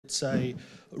it's a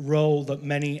role that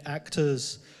many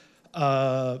actors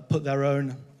put their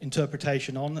own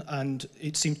interpretation on, and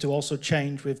it seems to also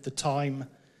change with the time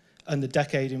and the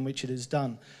decade in which it is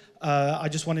done. I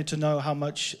just wanted to know how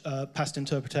much past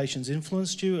interpretations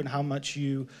influenced you, and how much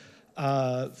you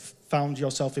found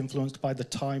yourself influenced by the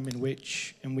time in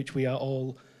which we are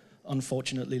all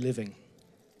unfortunately living.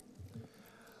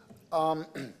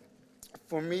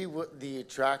 For me, the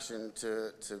attraction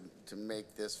to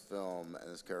make this film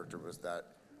and this character was that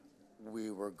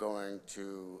we were going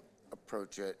to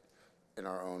approach it in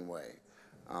our own way.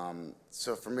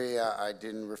 So for me, I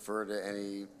didn't refer to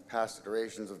any past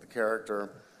iterations of the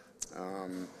character.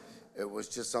 It was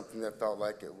just something that felt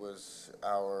like it was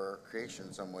our creation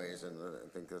in some ways, and I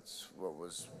think that's what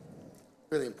was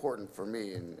really important for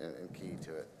me and key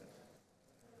to it.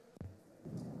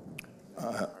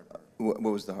 What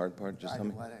was the hard part? Just tell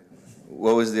me.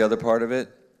 What was the other part of it?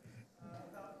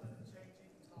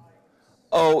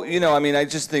 Oh, you know, I mean, I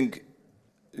just think,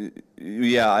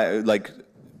 yeah, like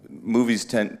movies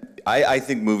I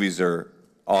think movies are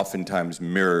oftentimes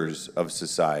mirrors of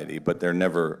society, but they're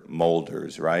never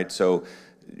molders, right? So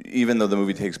even though the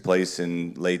movie takes place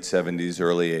in late 70s,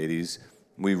 early 80s,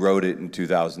 we wrote it in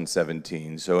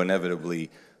 2017, so inevitably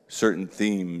certain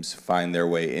themes find their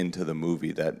way into the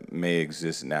movie that may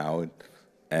exist now,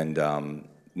 and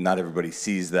not everybody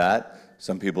sees that.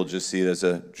 Some people just see it as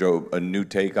a new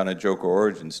take on a Joker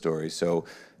origin story. So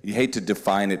you hate to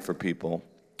define it for people,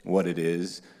 what it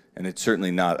is, and it's certainly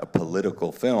not a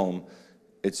political film.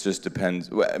 It just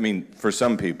depends. I mean, for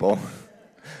some people,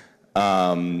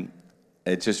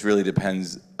 it just really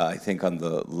depends, I think, on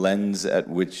the lens at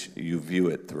which you view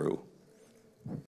it through.